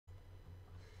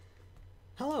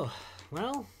Hello.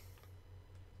 Well,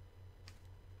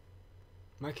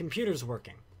 my computer's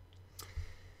working.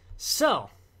 So,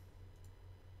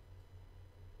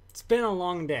 it's been a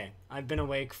long day. I've been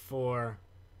awake for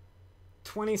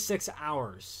 26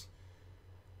 hours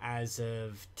as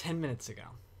of 10 minutes ago.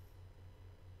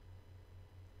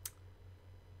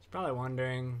 You're probably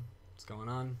wondering what's going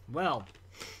on. Well,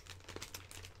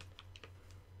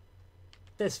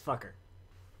 this fucker.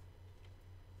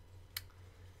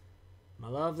 My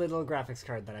lovely little graphics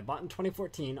card that I bought in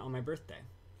 2014 on my birthday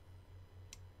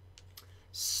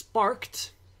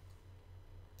sparked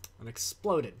and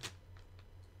exploded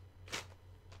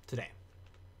today.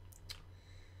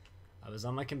 I was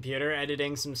on my computer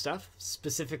editing some stuff,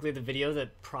 specifically the video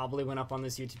that probably went up on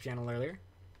this YouTube channel earlier.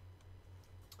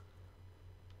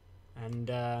 And,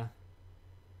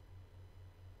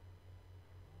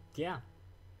 yeah.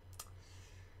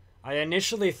 I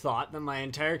initially thought that my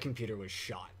entire computer was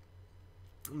shot.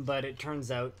 But it turns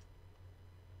out,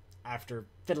 after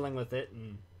fiddling with it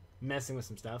and messing with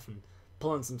some stuff and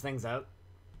pulling some things out,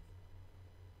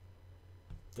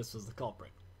 this was the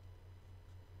culprit.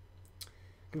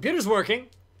 Computer's working,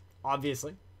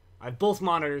 obviously. I have both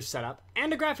monitors set up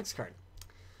and a graphics card.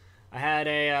 I had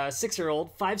a 6-year-old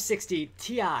 560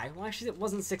 Ti. Well, actually, it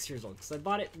wasn't 6 years old because I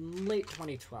bought it in late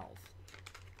 2012.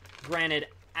 Granted,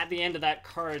 at the end of that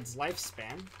card's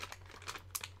lifespan.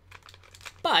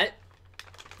 But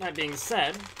that being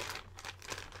said,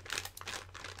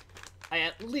 I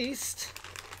at least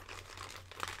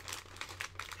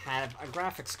have a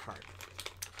graphics card.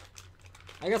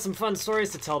 I got some fun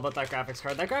stories to tell about that graphics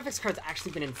card. That graphics card's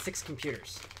actually been in 6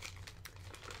 computers.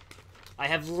 I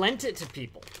have lent it to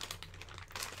people.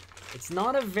 It's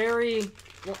not a very...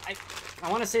 Well,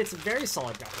 I want to say it's a very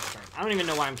solid graphics card. I don't even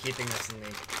know why I'm keeping this in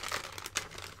the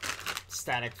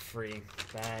static-free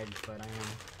bag, but I am.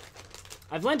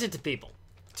 I've lent it to people.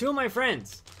 2 of my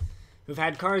friends who've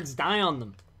had cards die on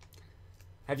them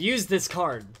have used this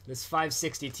card, this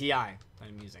 560 Ti that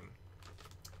I'm using.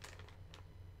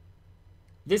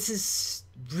 This is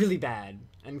really bad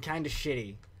and kind of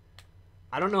shitty.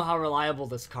 I don't know how reliable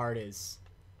this card is.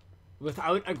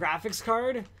 Without a graphics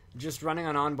card, just running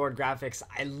on onboard graphics,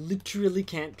 I literally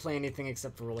can't play anything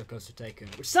except for Roller Coaster Tycoon,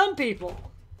 which some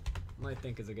people might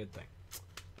think is a good thing.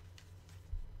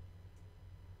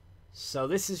 So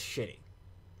this is shitty.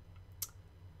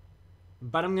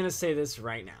 But I'm going to say this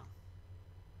right now.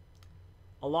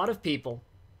 A lot of people,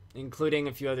 including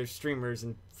a few other streamers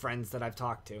and friends that I've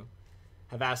talked to,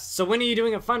 have asked, so when are you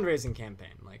doing a fundraising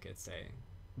campaign? Like,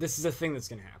 this is a thing that's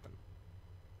going to happen.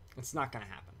 It's not going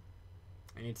to happen.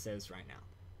 I need to say this right now.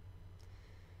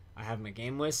 I have my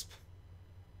game wisp,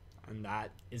 and that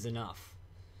is enough.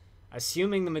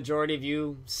 Assuming the majority of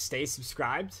you stay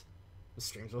subscribed, the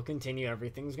streams will continue.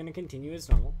 Everything's going to continue as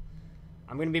normal.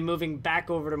 I'm going to be moving back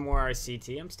over to more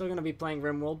RCT. I'm still going to be playing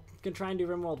RimWorld. I'm going to try and do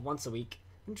RimWorld once a week.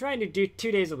 I'm trying to do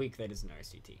 2 days a week that isn't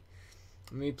RCT.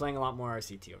 I'm going to be playing a lot more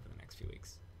RCT over the next few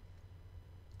weeks.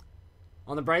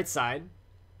 On the bright side,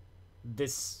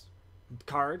 this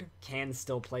card can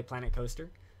still play Planet Coaster.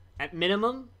 At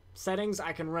minimum settings,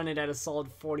 I can run it at a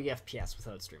solid 40 FPS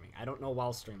without streaming. I don't know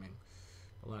while streaming.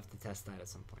 We'll have to test that at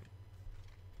some point.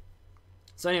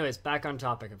 So anyways, back on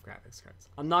topic of graphics cards.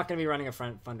 I'm not going to be running a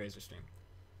fundraiser stream.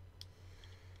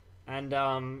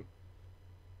 And,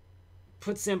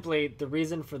 put simply, the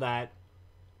reason for that,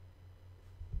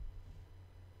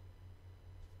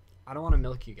 I don't want to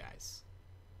milk you guys.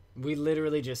 We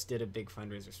literally just did a big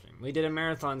fundraiser stream. We did a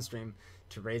marathon stream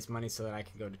to raise money so that I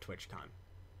could go to TwitchCon.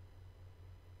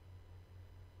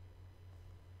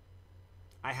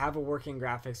 I have a working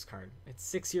graphics card. It's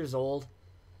 6 years old.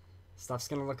 Stuff's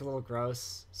going to look a little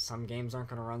gross. Some games aren't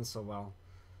going to run so well.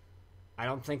 I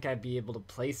don't think I'd be able to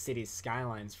play Cities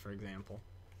Skylines, for example.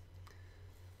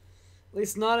 At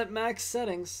least not at max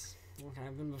settings. Okay,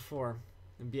 I've been before.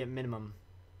 It'd be at minimum.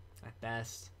 At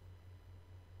best.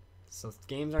 So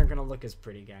games aren't going to look as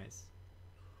pretty, guys.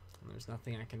 And there's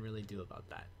nothing I can really do about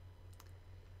that.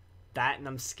 That, and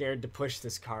I'm scared to push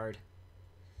this card.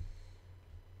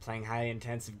 Playing high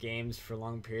intensive games for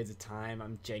long periods of time,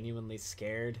 I'm genuinely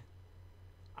scared.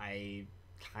 I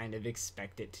kind of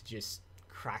expect it to just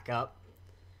crack up.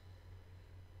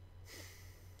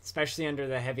 Especially under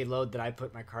the heavy load that I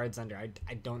put my cards under.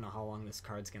 I don't know how long this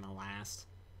card's going to last.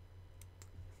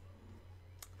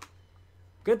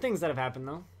 Good things that have happened,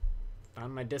 though.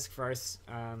 Found my disc for not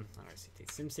RCT,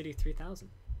 SimCity 3000.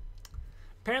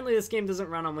 Apparently this game doesn't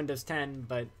run on Windows 10,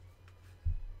 but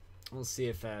we'll see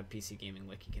if PC Gaming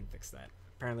Wiki can fix that.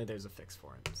 Apparently there's a fix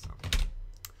for it, so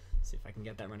see if I can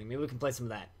get that running. Maybe we can play some of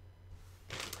that.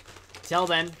 Till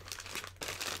then,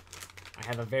 I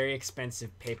have a very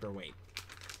expensive paperweight.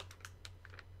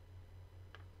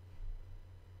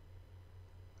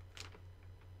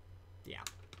 Yeah.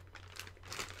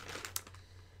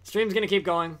 Stream's gonna keep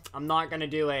going. I'm not gonna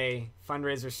do a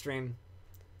fundraiser stream.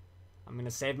 I'm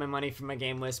gonna save my money for my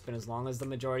game list, but as long as the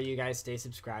majority of you guys stay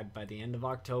subscribed by the end of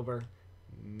October,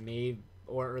 maybe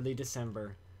or early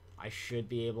December, I should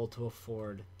be able to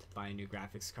afford to buy a new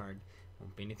graphics card.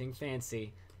 Won't be anything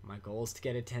fancy. My goal is to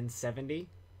get a 1070,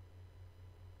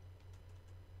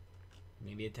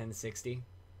 maybe a 1060.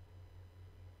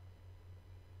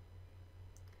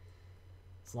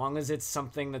 As long as it's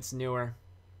something that's newer,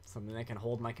 something that can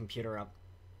hold my computer up,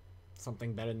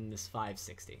 something better than this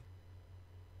 560.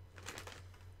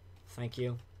 Thank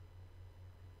you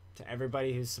to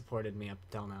everybody who's supported me up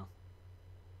till now.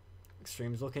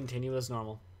 Streams will continue as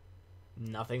normal.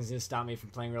 Nothing's gonna stop me from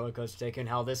playing Roller Coaster Tycoon.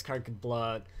 Hell, this card could blow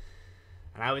out,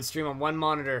 and I would stream on one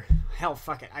monitor. Hell,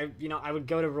 fuck it. I would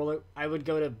go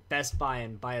to Best Buy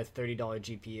and buy a $30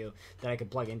 GPU that I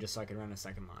could plug in just so I could run a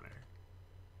second monitor.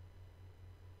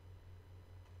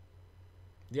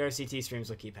 The RCT streams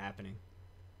will keep happening.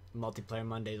 Multiplayer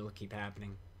Mondays will keep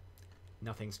happening.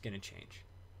 Nothing's gonna change.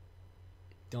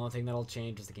 The only thing that'll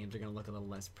change is the games are gonna look a little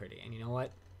less pretty. And you know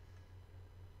what?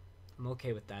 I'm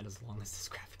okay with that as long as this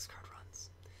graphics card runs.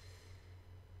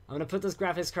 I'm gonna put this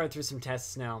graphics card through some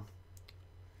tests now.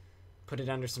 Put it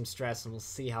under some stress and we'll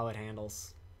see how it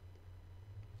handles.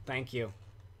 Thank you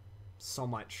so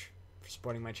much for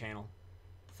supporting my channel.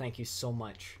 Thank you so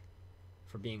much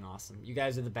for being awesome. You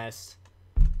guys are the best.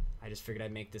 I just figured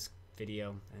I'd make this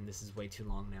video, and this is way too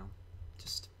long now.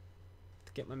 Just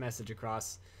to get my message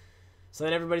across so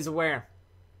that everybody's aware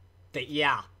that,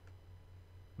 yeah,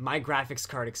 my graphics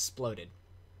card exploded.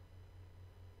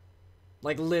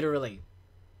 Like, literally.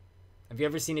 Have you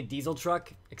ever seen a diesel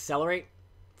truck accelerate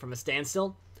from a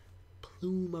standstill?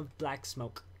 Plume of black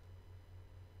smoke.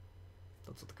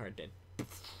 That's what the card did.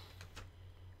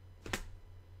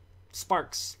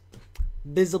 Sparks.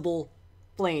 Visible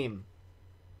flame.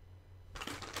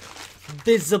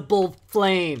 Visible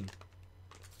flame.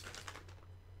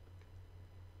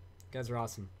 You guys are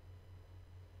awesome.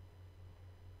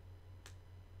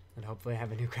 And hopefully I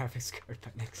have a new graphics card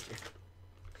by next year.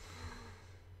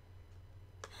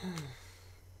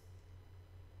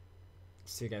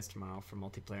 See you guys tomorrow for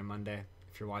Multiplayer Monday,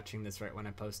 if you're watching this right when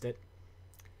I post it.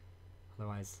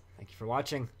 Otherwise, thank you for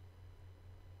watching.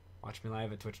 Watch me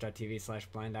live at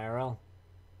twitch.tv/blindIRL.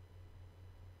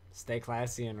 Stay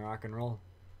classy and rock and roll.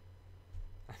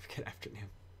 Have a good afternoon.